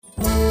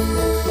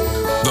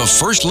the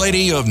First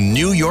Lady of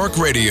New York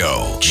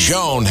Radio,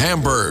 Joan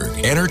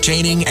Hamburg.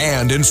 Entertaining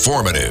and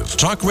informative.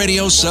 Talk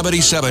Radio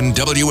 77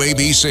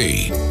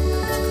 WABC.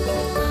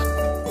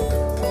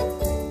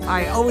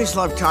 I always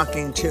love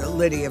talking to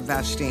Lidia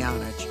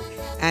Bastianich.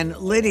 And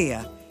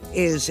Lidia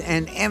is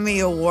an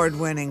Emmy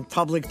Award-winning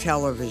public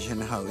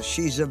television host.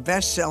 She's a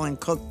best-selling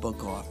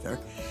cookbook author.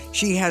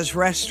 She has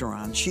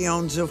restaurants. She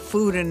owns a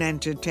food and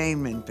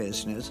entertainment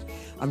business.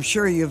 I'm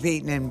sure you've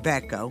eaten in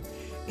Becco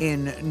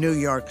in New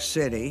York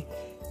City.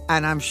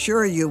 And I'm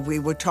sure we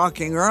were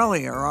talking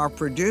earlier, our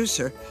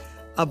producer,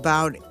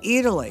 about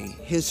Italy,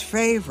 his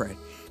favorite.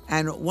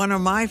 And one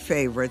of my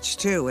favorites,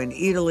 too. And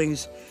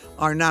Italy's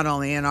are not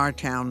only in our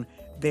town,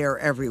 they're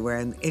everywhere.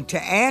 And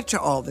to add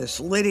to all this,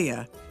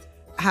 Lidia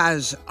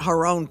has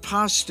her own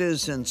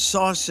pastas and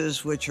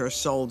sauces, which are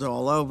sold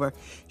all over.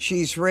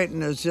 She's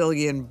written a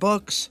zillion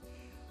books.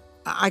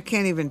 I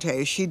can't even tell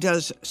you. She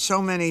does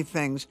so many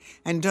things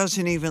and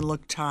doesn't even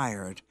look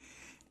tired.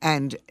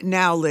 And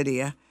now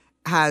Lidia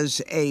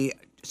has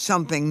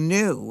something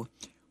new,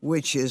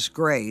 which is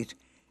great.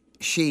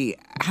 She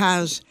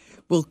has,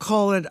 we'll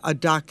call it a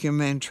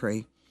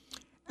documentary,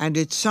 and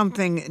it's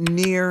something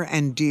near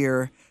and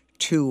dear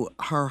to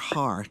her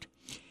heart.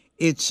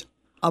 It's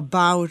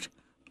about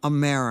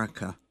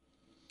America,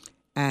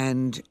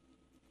 and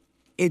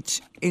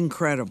it's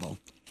incredible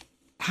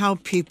how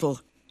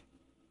people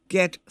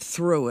get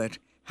through it,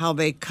 how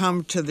they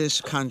come to this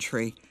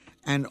country,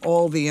 and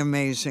all the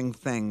amazing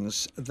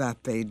things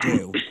that they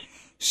do.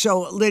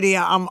 So,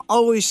 Lidia, I'm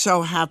always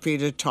so happy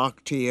to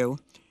talk to you.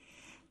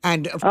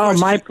 And of course,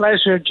 my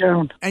pleasure,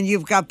 Joan. And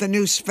you've got the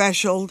new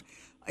special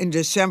in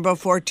December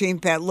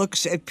 14th that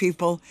looks at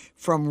people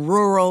from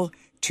rural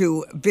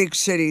to big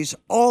cities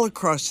all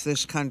across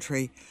this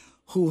country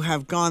who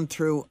have gone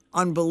through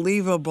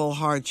unbelievable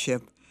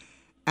hardship,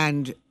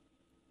 and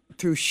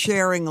through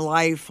sharing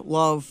life,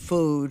 love,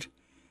 food,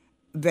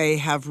 they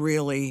have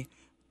really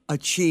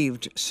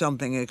achieved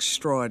something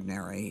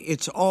extraordinary.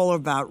 It's all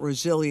about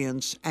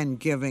resilience and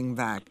giving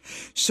back.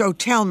 So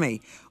tell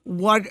me,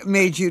 what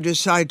made you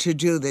decide to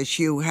do this?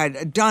 You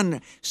had done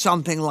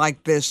something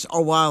like this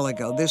a while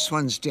ago. This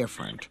one's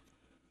different.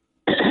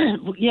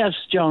 Yes,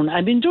 Joan.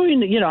 I've been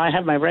doing, I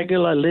have my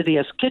regular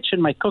Lydia's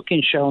Kitchen, my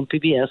cooking show on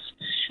PBS.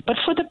 But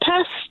for the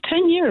past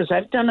 10 years,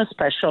 I've done a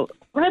special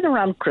right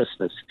around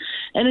Christmas.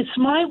 And it's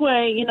my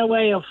way, in a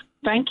way, of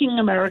thanking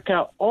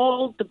America,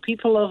 all the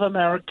people of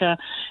America,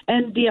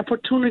 and the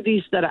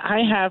opportunities that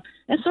I have,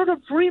 and sort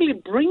of really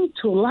bring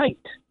to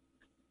light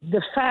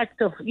the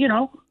fact of,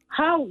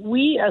 how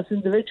we as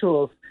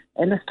individuals,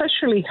 and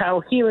especially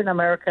how here in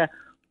America,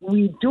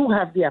 we do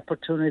have the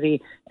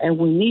opportunity, and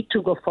we need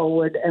to go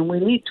forward, and we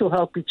need to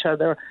help each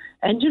other.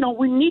 And,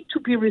 we need to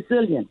be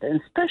resilient,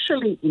 and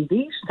especially in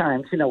these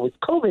times, with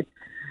COVID,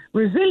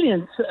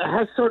 resilience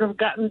has sort of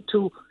gotten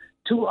to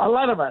a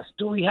lot of us.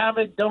 Do we have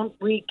it? Don't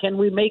we? Can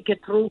we make it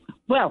through?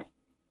 Well,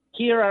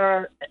 here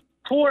are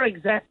 4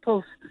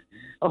 examples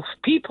of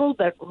people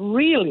that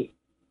really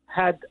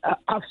had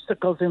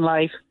obstacles in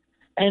life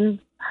and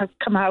have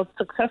come out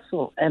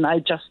successful. And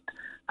I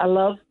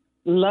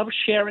love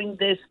sharing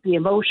this, the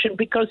emotion,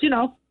 because,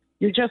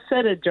 you just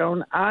said it,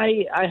 Joan.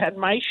 I had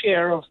my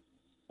share of,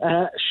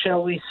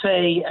 shall we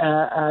say,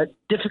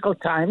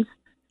 difficult times.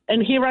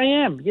 And here I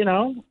am,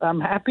 I'm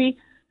happy.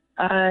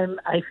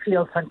 I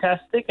feel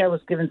fantastic. I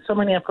was given so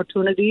many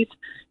opportunities,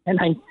 and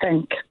I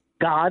thank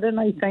God, and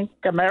I thank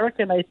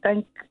America, and I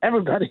thank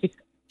everybody.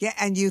 Yeah,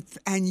 and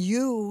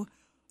you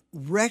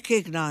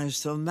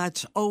recognize them.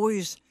 That's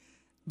always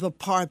the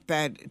part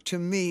that, to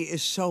me,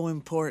 is so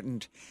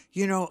important.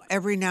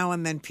 Every now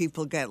and then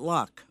people get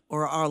luck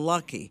or are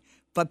lucky,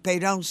 but they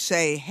don't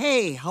say,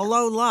 hey,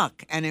 hello,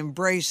 luck, and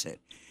embrace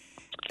it.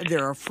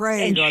 They're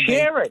afraid. And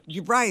share it.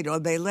 You're right, or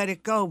they let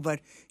it go,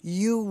 but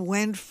you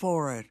went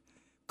for it.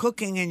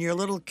 Cooking in your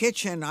little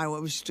kitchen, I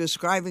was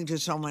describing to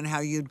someone how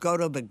you'd go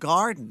to the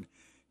garden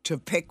to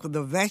pick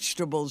the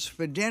vegetables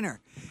for dinner.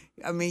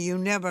 I mean, you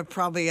never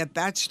probably at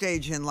that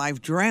stage in life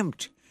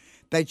dreamt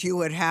that you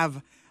would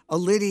have a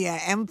Lidia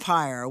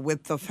empire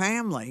with the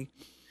family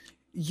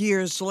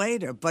years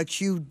later,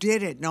 but you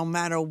did it. No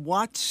matter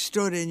what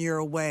stood in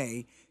your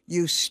way,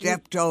 you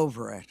stepped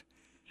over it.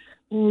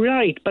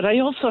 Right, but I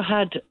also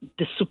had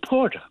the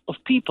support of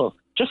people,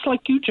 just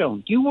like you,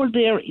 Joan. You were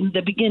there in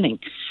the beginning.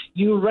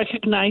 You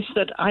recognized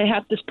that I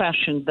had this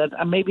passion, that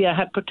maybe I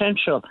had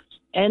potential.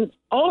 And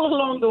all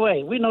along the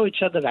way, we know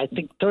each other, I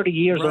think, 30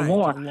 years or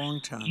more. A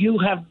long time. You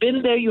have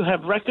been there. You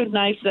have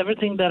recognized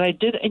everything that I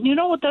did. And you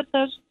know what that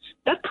does?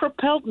 That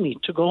propelled me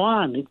to go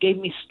on. It gave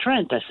me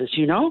strength. I says,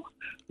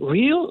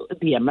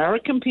 the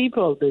American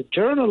people, the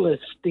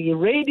journalists, the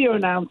radio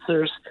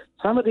announcers,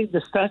 somebody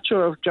the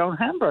stature of Joan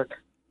Hamburg,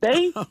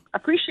 they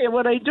appreciate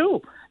what I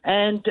do.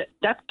 And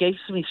that gives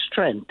me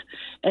strength.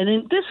 And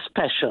in this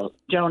special,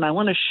 Joan, I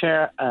want to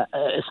share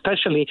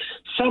especially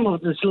some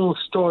of these little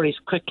stories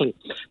quickly.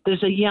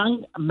 There's a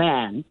young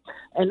man,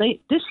 and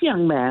this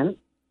young man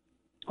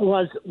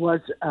was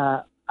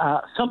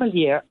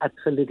sommelier at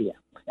Lidia.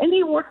 And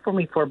he worked for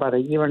me for about a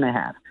year and a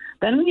half.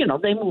 Then,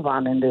 they move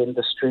on in the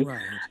industry.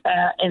 Right.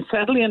 And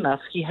sadly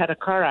enough, he had a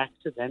car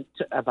accident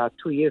about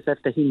 2 years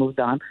after he moved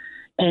on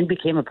and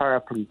became a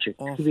paraplegic.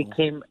 Awful. He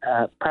became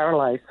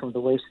paralyzed from the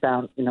waist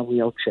down in a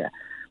wheelchair.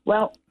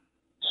 Well,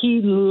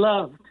 he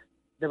loved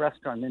the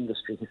restaurant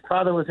industry. His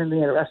father was in the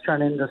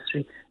restaurant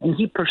industry, and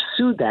he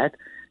pursued that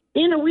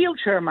in a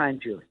wheelchair,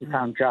 mind you. He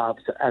found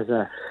jobs as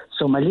a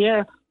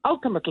sommelier.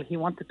 Ultimately, he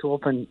wanted to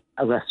open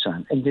a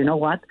restaurant. And you know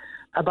what?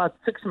 About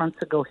 6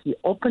 months ago, he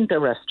opened a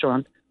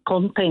restaurant,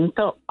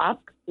 Contento,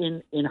 up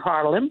in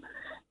Harlem.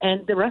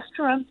 And the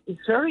restaurant is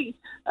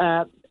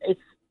it's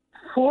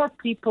for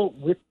people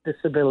with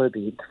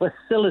disability, to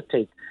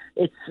facilitate.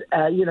 It's,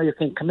 you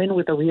can come in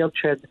with a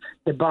wheelchair.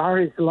 The bar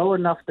is low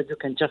enough that you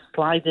can just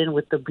slide in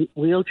with the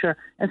wheelchair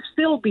and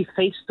still be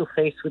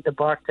face-to-face with the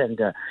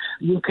bartender.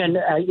 You can,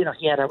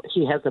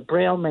 he has a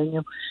Braille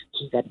menu.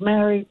 He got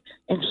married,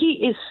 and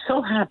he is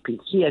so happy.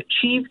 He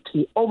achieved,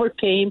 he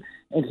overcame,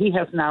 and he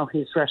has now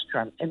his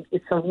restaurant. And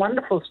it's a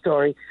wonderful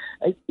story.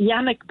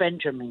 Yannick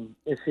Benjamin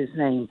is his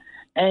name.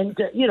 And,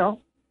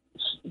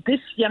 this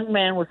young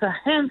man was a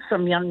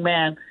handsome young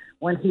man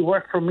when he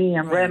worked for me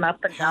and ran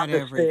up and down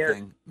the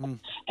stairs.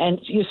 And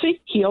you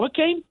see, he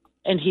overcame,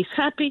 and he's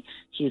happy.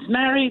 He's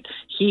married.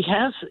 He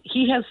has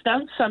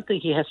done something.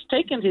 He has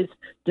taken his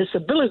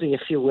disability,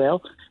 if you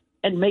will,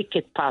 and make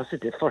it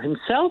positive for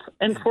himself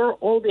and for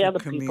all the other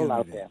community. People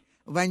out there.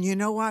 And you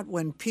know what?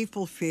 When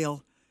people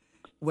feel,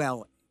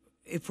 well,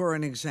 for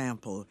an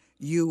example,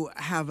 you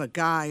have a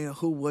guy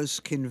who was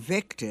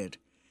convicted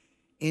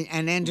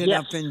and ended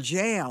up in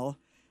jail,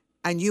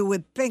 and you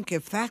would think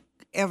if that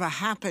ever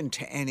happened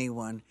to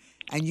anyone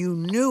and you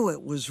knew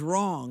it was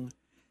wrong,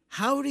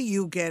 how do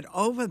you get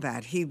over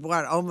that? He,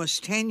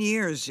 almost 10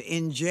 years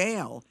in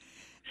jail,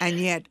 and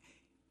yet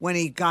when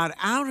he got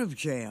out of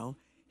jail,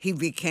 he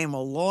became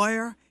a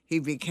lawyer, he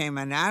became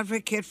an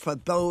advocate for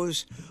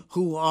those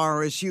who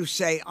are, as you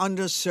say,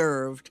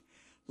 underserved.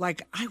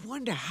 Like, I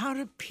wonder, how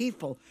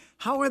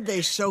are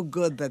they so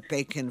good that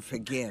they can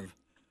forgive?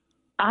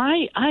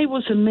 I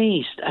was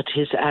amazed at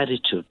his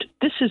attitude.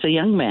 This is a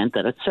young man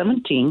that at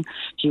 17,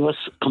 he was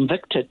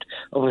convicted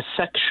of a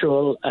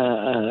sexual,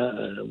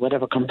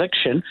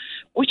 conviction,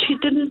 which he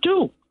didn't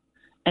do.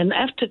 And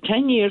after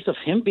 10 years of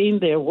him being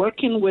there,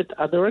 working with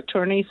other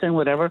attorneys and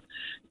whatever,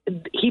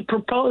 he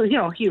proposed,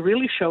 he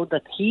really showed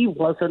that he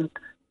wasn't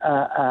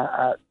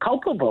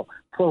culpable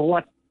for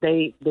what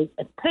they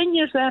 10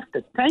 years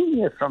after, 10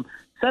 years from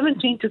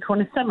 17 to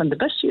 27, the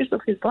best years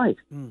of his life,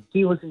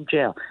 he was in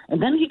jail.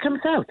 And then he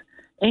comes out.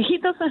 And he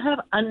doesn't have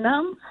an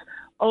ounce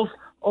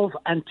of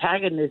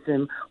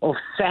antagonism, of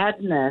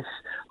sadness,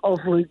 of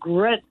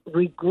regret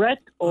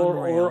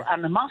or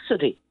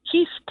animosity.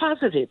 He's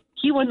positive.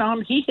 He went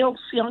on. He helps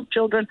young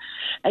children.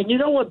 And you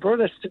know what brought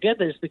us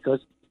together is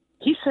because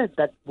he said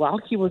that while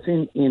he was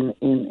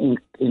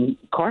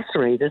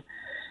incarcerated,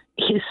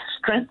 his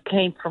strength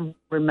came from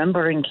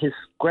remembering his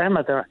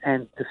grandmother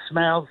and the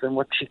smells and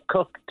what she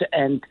cooked.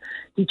 And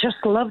he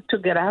just loved to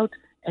get out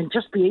and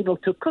just be able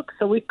to cook.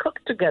 So we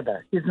cooked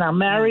together. He's now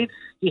married.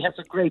 He has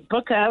a great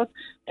book out,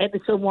 and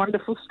it's a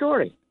wonderful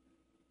story.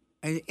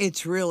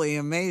 It's really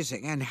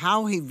amazing. And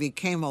how he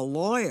became a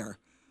lawyer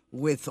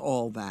with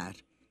all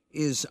that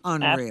is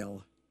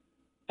unreal.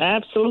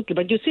 Absolutely.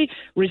 But you see,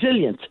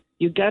 resilience.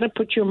 You got to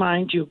put your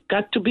mind, you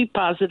got to be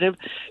positive.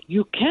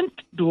 You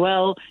can't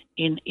dwell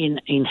in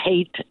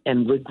hate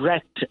and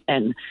regret,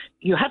 and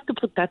you have to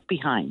put that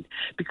behind.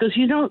 Because,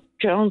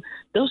 Joan,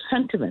 those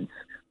sentiments,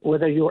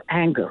 whether you're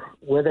anger,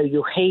 whether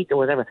you hate or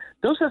whatever,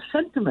 those are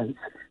sentiments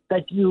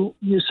that you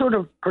sort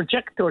of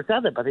project towards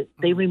others, but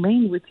they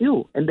remain with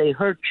you and they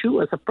hurt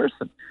you as a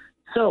person.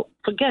 So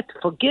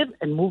forgive,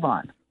 and move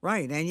on.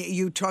 Right. And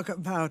you talk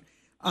about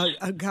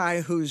a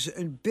guy whose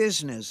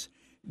business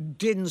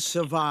didn't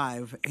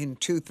survive in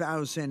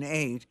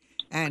 2008.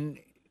 And,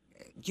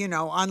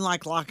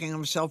 unlike locking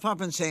himself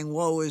up and saying,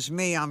 woe is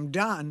me, I'm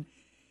done,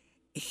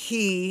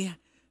 he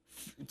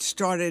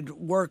started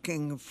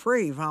working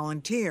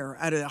volunteer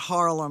at a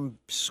Harlem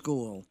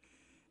school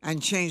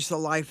and changed the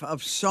life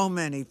of so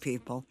many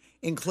people,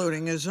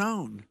 including his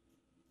own.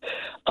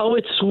 Oh,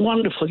 it's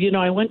wonderful.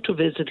 I went to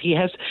visit. He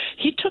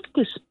took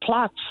these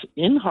plots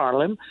in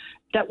Harlem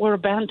that were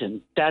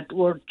abandoned, that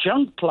were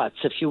junk plots,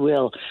 if you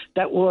will,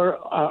 that were,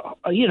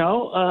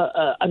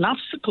 an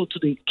obstacle to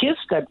the kids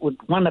that would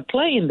want to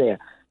play in there.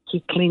 He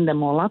cleaned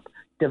them all up,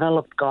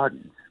 developed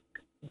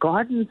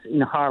gardens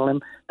in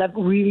Harlem that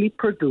really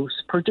produce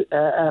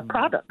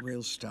product.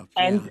 Real stuff.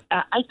 And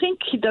I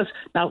think he does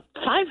now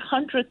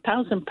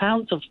 500,000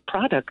 pounds of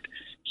product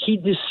he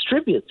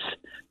distributes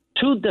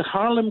to the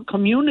Harlem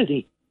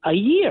community a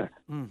year,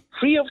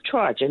 free of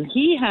charge. And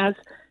he has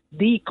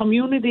the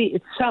community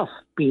itself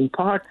being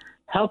part,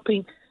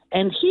 helping.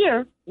 And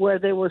here, where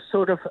there was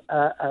sort of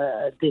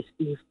this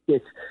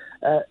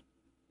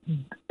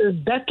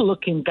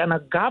dead-looking, kind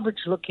of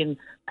garbage-looking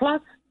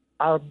plots,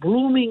 are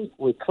blooming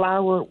with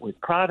flower, with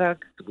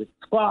products, with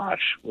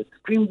squash, with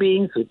green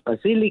beans, with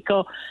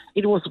basilico.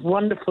 It was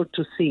wonderful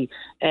to see.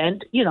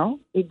 And,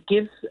 it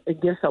gives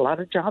a lot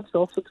of jobs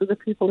also to the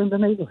people in the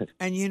neighborhood.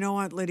 And you know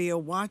what, Lydia,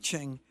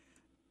 watching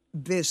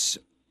this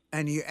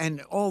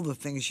and all the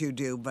things you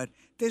do, but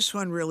this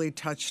one really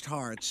touched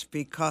hearts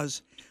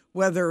because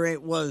whether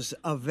it was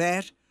a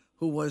vet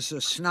who was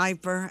a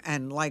sniper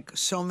and like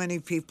so many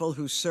people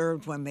who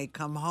served when they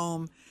come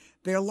home,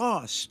 they're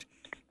lost.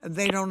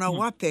 They don't know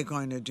what they're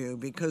going to do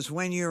because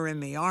when you're in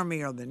the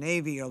Army or the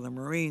Navy or the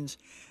Marines,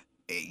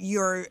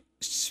 you're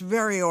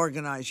very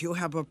organized. You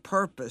have a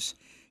purpose.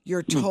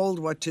 You're told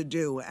what to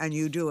do, and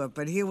you do it.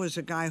 But he was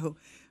a guy who,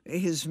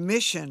 his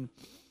mission,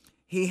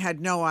 he had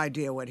no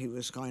idea what he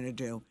was going to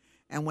do.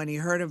 And when he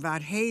heard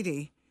about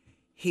Haiti,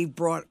 he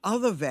brought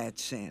other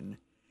vets in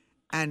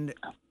and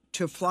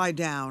to fly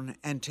down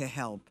and to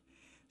help.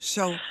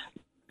 So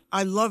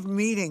I love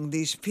meeting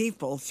these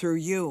people through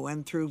you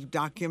and through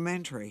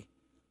documentary.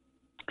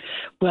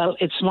 Well,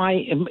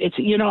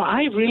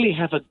 I really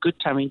have a good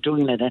time in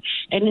doing that,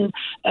 and in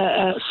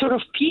sort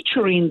of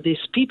featuring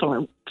these people.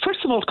 And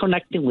first of all,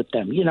 connecting with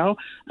them.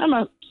 I'm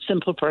a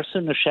simple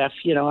person, a chef.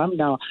 I'm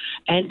now,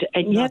 and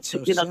Not yet, so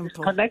this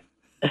simple.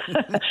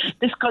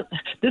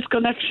 this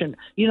connection.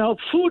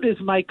 Food is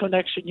my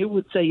connection. You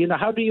would say,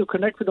 how do you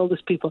connect with all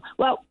these people?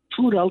 Well,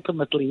 food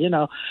ultimately.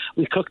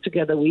 We cook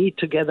together, we eat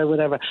together,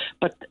 whatever.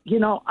 But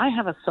I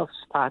have a soft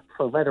spot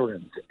for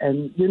veterans,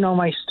 and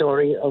my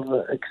story of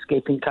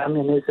escaping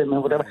communism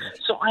and whatever.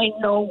 So I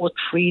know what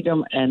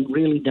freedom and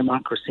really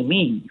democracy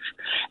means.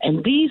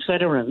 And these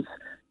veterans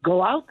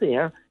go out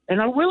there and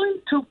are willing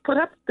to put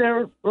up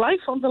their life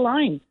on the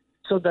line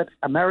so that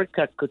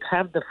America could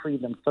have the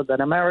freedom, so that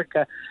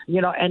America,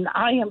 and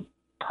I am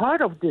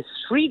part of this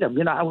freedom.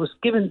 I was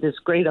given this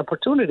great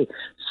opportunity.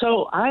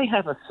 So I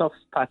have a soft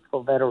spot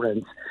for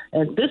veterans.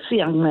 And this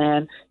young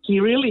man,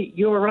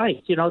 you're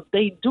right,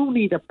 they do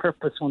need a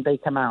purpose when they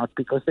come out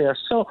because they are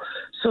so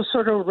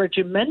sort of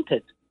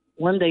regimented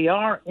when they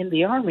are in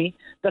the Army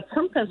that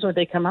sometimes when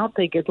they come out,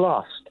 they get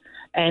lost.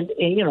 And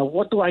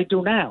what do I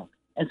do now?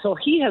 And so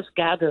he has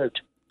gathered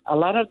a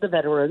lot of the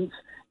veterans,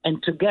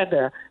 and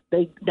together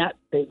they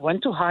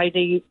went to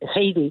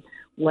Haiti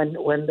when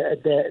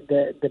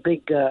the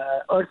big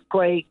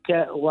earthquake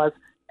was,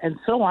 and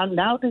so on.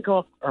 Now they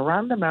go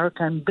around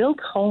America and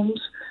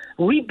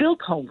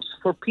rebuild homes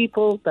for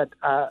people that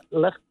are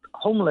left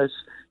homeless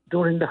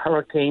during the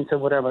hurricanes or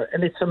whatever.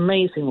 And it's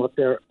amazing what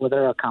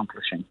they're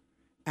accomplishing.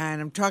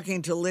 And I'm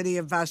talking to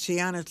Lidia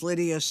Bastianich.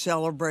 Lidia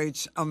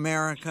celebrates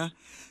America.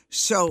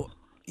 So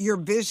you're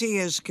busy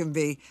as can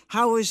be.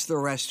 How is the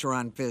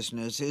restaurant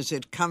business? Is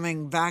it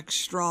coming back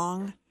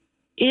strong?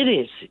 It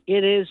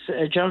is,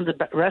 John, the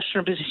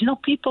restaurant business.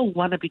 People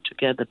want to be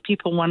together.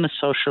 People want to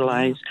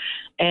socialize.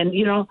 And,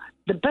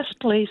 the best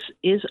place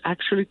is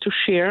actually to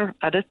share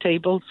at a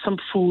table some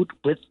food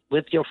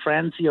with your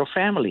friends, your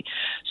family.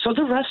 So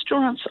the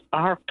restaurants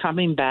are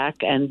coming back.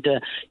 And,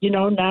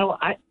 now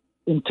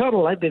in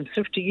total, I've been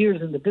 50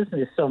 years in the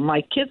business. So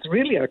my kids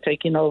really are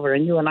taking over.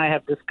 And you and I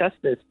have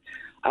discussed this,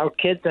 our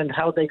kids and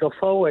how they go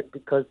forward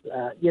because,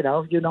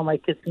 my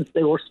kids since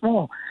they were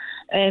small.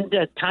 And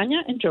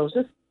Tanya and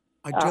Joseph,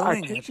 are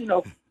doing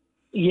it.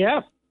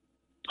 Yeah.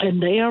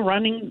 And they are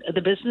running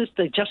the business.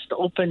 They just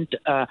opened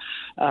a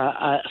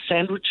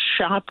sandwich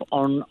shop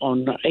on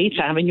 8th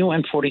Avenue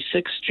and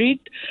 46th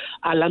Street.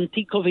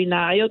 All'Antico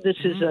Vinaio. This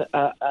is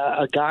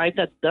a guy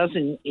that does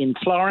in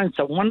Florence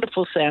a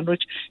wonderful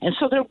sandwich. And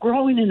so they're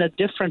growing in a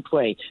different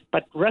way.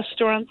 But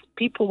restaurants,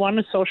 people want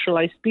to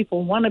socialize.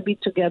 People want to be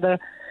together.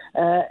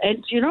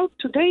 And,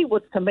 today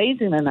what's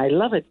amazing, and I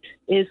love it,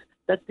 is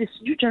that this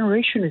new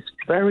generation is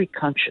very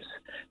conscious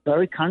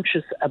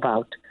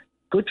about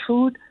good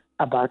food,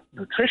 about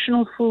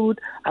nutritional food,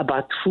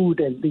 about food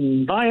and the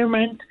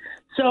environment.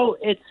 So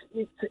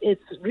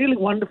it's really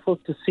wonderful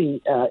to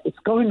see. It's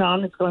going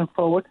on. It's going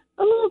forward.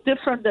 A little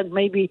different than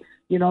maybe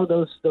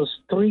those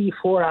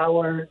 3-4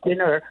 hour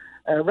dinner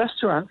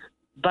restaurants,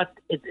 but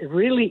it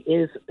really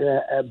is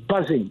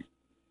buzzing.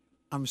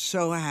 I'm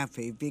so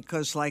happy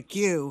because, like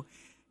you,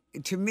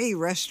 to me,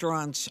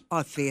 restaurants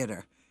are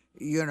theater.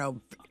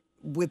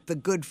 With the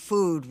good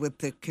food, with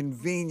the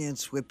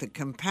convenience, with the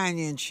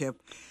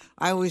companionship,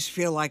 I always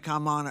feel like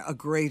I'm on a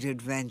great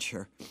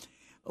adventure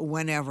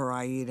whenever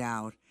I eat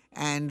out.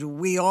 And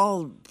we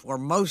all, or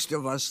most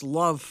of us,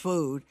 love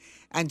food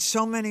and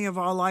so many of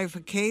our life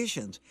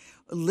occasions.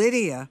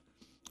 Lidia,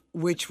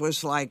 which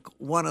was like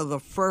one of the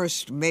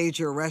first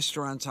major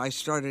restaurants I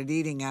started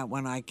eating at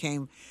when I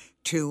came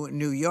to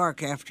New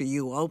York after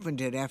you opened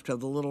it, after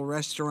the little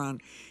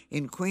restaurant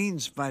in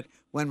Queens. But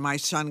when my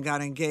son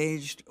got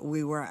engaged,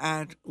 we were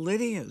at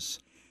Lydia's.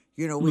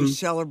 We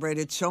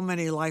celebrated so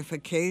many life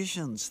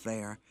occasions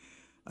there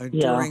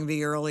during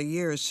the early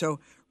years. So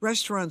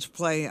restaurants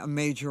play a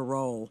major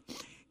role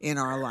in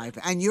our life.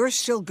 And you're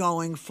still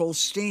going full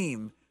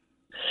steam.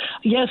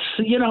 Yes,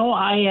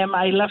 I am.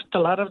 I left a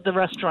lot of the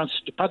restaurants,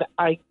 but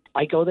I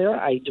I go there.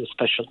 I do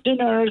special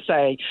dinners.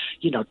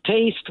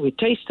 Taste. We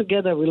taste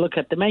together. We look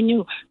at the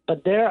menu.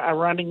 But there, I'm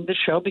running the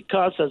show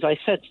because, as I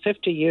said,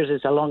 50 years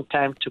is a long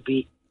time to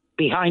be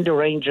behind the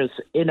ranges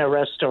in a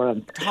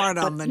restaurant. Hard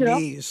on the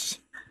knees.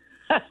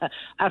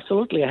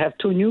 Absolutely. I have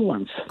 2 new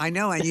ones. I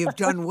know, and you've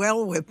done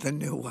well with the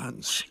new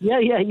ones. Yeah.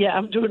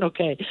 I'm doing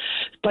okay.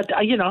 But,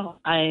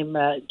 I'm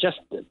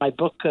my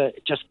book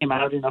just came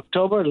out in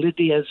October.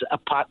 Lydia's A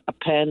Pot, a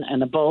Pen,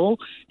 and a Bowl,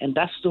 and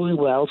that's doing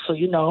well. So,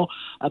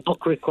 a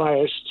book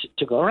requires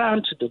to go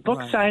around, to do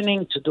book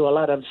signing, to do a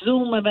lot of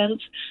Zoom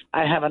events.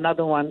 I have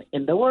another one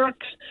in the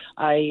works.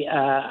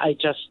 I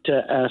just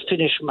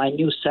finished my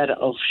new set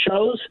of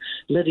shows,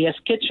 Lydia's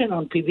Kitchen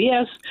on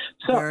PBS.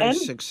 So, very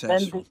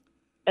successful.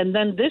 And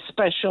then this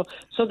special,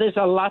 so there's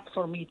a lot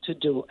for me to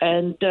do.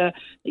 And,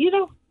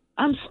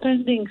 I'm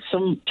spending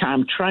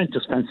trying to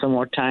spend some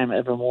more time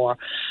ever more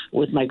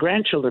with my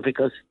grandchildren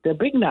because they're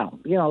big now,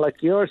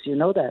 like yours,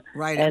 that.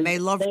 Right, and they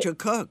love to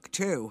cook,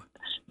 too.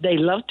 They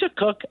love to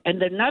cook, and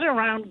they're not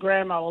around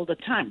Grandma all the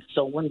time.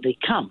 So when they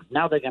come,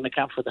 now they're going to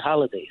come for the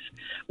holidays.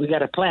 We got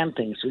to plan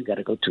things. We got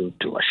to go to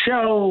a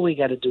show. We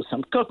got to do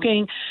some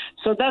cooking.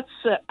 So that's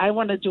I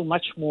want to do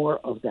much more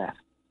of that.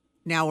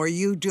 Now, are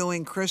you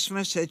doing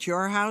Christmas at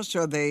your house,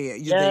 or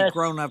the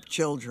grown-up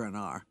children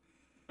are?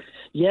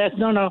 Yes,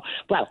 no.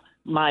 Well,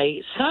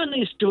 my son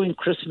is doing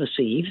Christmas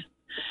Eve,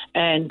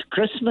 and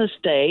Christmas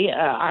Day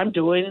I'm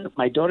doing.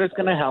 My daughter's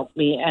going to help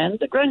me, and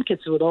the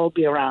grandkids would all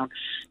be around.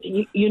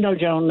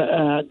 Joan,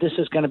 this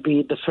is going to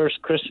be the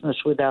first Christmas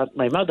without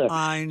my mother.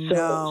 I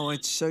know.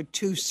 It's so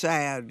too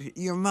sad.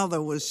 Your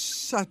mother was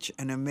such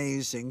an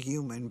amazing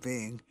human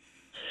being.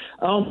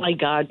 Oh my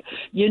God,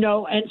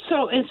 and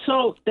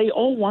so they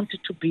all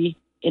wanted to be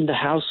in the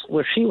house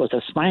where she was.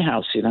 That's my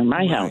house,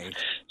 my house.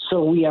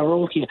 So we are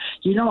all here.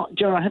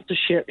 Joe, I have to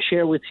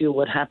share with you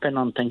what happened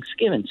on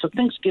Thanksgiving. So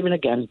Thanksgiving,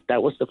 again,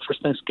 that was the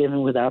first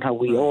Thanksgiving without how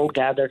we all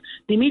gathered.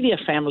 The immediate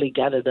family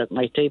gathered at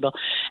my table.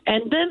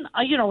 And then,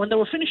 when they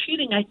were finished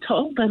eating, I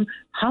told them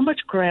how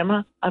much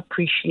Grandma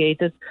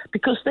appreciated,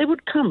 because they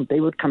would come. They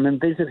would come and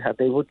visit her.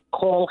 They would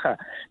call her.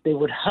 They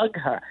would hug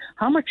her.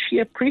 How much she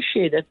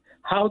appreciated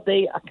how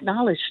they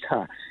acknowledged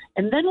her.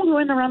 And then we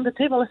went around the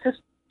table. I said,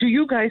 do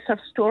you guys have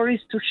stories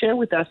to share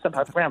with us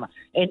about Grandma?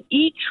 And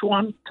each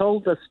one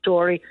told the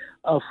story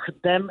of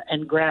them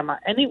and Grandma.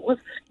 And it was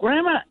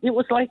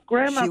like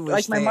Grandma,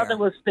 like my mother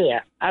was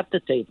there at the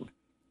table.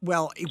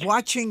 Well,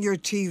 watching your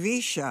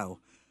TV show,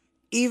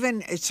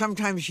 even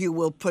sometimes you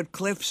will put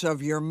clips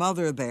of your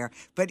mother there,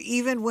 but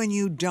even when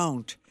you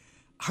don't,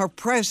 her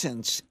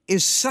presence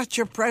is such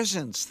a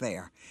presence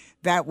there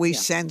that we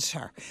sense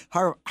her.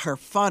 Her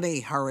funny,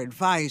 her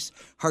advice,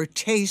 her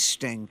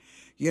tasting,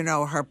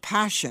 her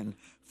passion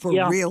for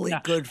really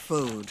good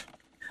food.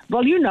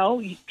 Well,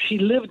 she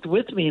lived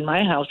with me in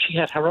my house. She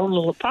had her own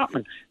little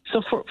apartment.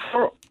 So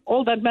for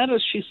all that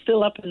matters, she's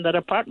still up in that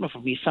apartment for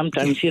me.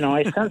 Sometimes,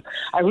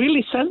 I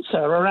really sense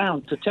her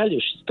around, to tell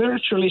you.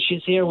 Spiritually,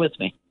 she's here with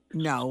me.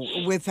 No,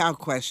 without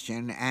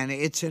question. And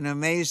it's an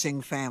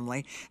amazing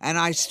family. And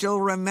I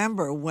still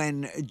remember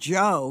when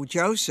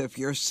Joseph,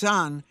 your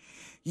son,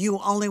 you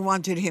only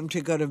wanted him to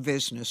go to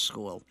business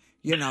school.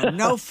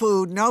 No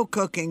food, no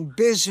cooking,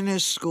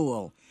 business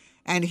school.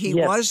 And he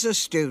was a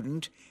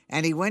student,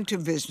 and he went to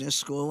business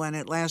school, and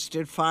it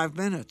lasted 5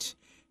 minutes.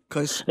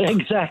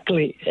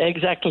 Exactly.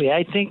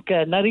 I think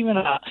not even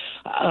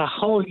a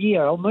whole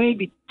year, or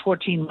maybe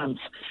 14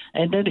 months.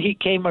 And then he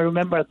came, I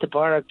remember, at the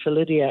bar at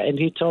Lydia, and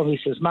he told me,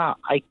 he says, Ma,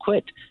 I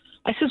quit.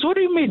 I says, what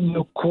do you mean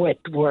you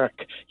quit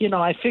work?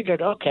 I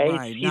figured, okay,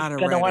 right, he's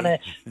going to want to...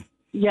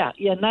 Yeah,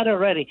 not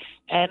already.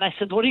 And I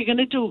said, what are you going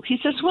to do? He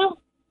says, well,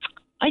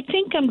 I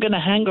think I'm going to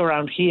hang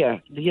around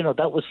here.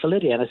 That was for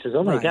Lydia. And I said,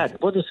 oh, my God,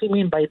 what does he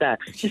mean by that?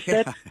 He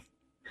said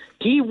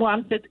he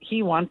wanted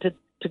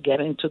to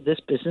get into this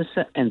business,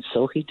 and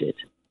so he did.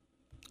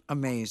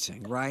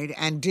 Amazing, right?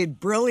 And did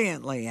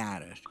brilliantly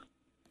at it.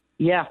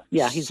 Yeah,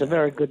 he's a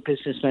very good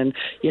businessman.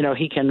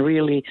 He can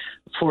really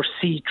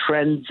foresee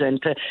trends. And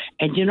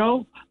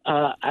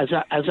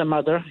as a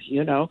mother,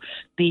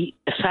 the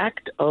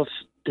fact of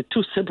the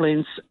two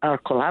siblings are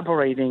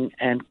collaborating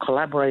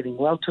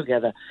well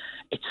together.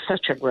 It's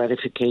such a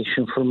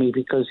gratification for me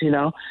because,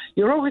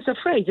 you're always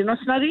afraid.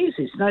 It's not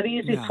easy. It's not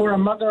easy for a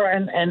mother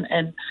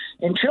and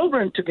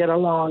children to get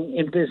along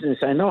in business.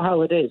 I know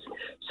how it is.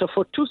 So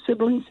for two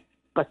siblings,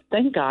 but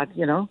thank God,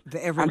 I'm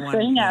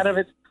staying out of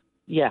it.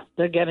 Yeah,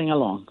 they're getting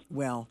along.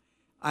 Well,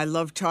 I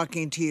love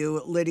talking to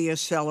you. Lydia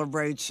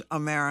celebrates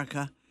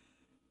America,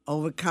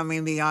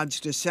 Overcoming the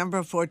Odds,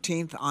 December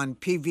 14th on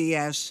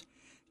PBS.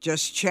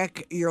 Just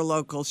check your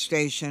local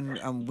station.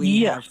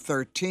 We have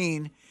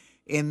 13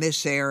 in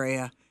this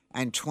area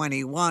and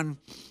 21,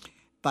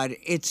 but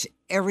it's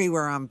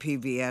everywhere on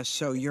PBS,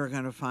 so you're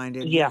going to find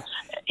it. Yeah,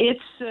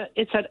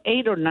 it's at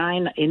 8 or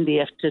 9 in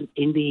the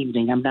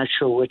evening. I'm not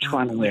sure which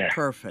one where.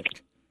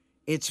 Perfect.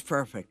 It's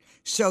perfect.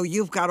 So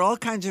you've got all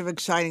kinds of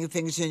exciting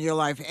things in your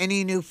life.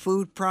 Any new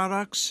food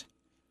products?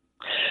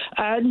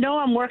 No,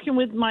 I'm working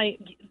with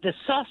the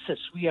sauces,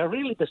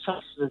 the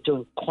sauces are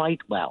doing quite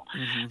well.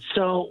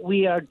 So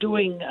we are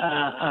doing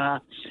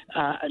now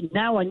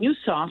a new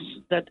sauce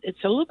that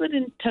it's a little bit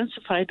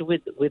intensified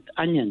with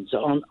onions.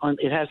 On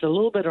it has a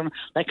little bit on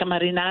like a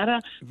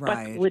marinara,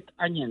 but with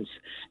onions.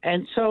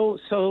 And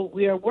so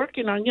we are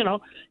working on,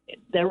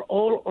 they're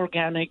all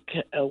organic.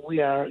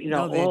 We are, they're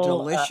all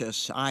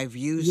delicious. I've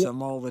used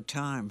them all the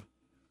time.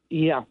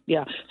 Yeah.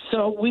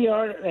 So we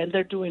are, and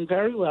they're doing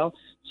very well.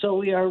 So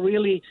we are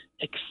really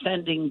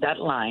extending that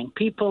line.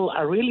 People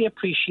are really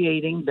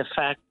appreciating the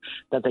fact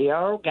that they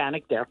are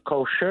organic, they're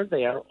kosher,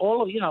 they are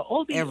all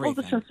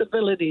the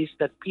sensibilities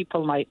that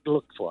people might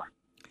look for.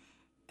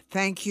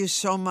 Thank you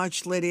so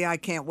much, Lidia. I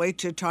can't wait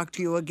to talk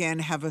to you again.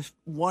 Have a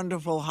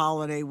wonderful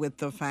holiday with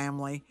the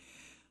family.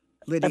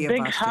 Lidia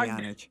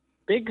Bastianich.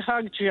 Big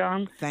hug,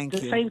 John. Thank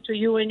you. The same to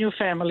you and your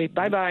family.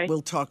 Bye-bye.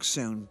 We'll talk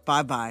soon.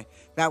 Bye-bye.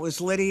 That was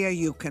Lidia.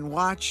 You can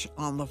watch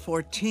on the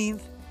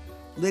 14th.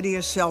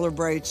 Lidia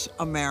Celebrates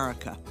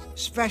America.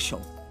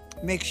 Special.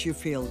 Makes you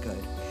feel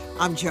good.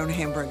 I'm Joan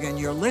Hamburg, and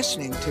you're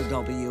listening to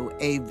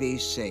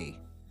WABC.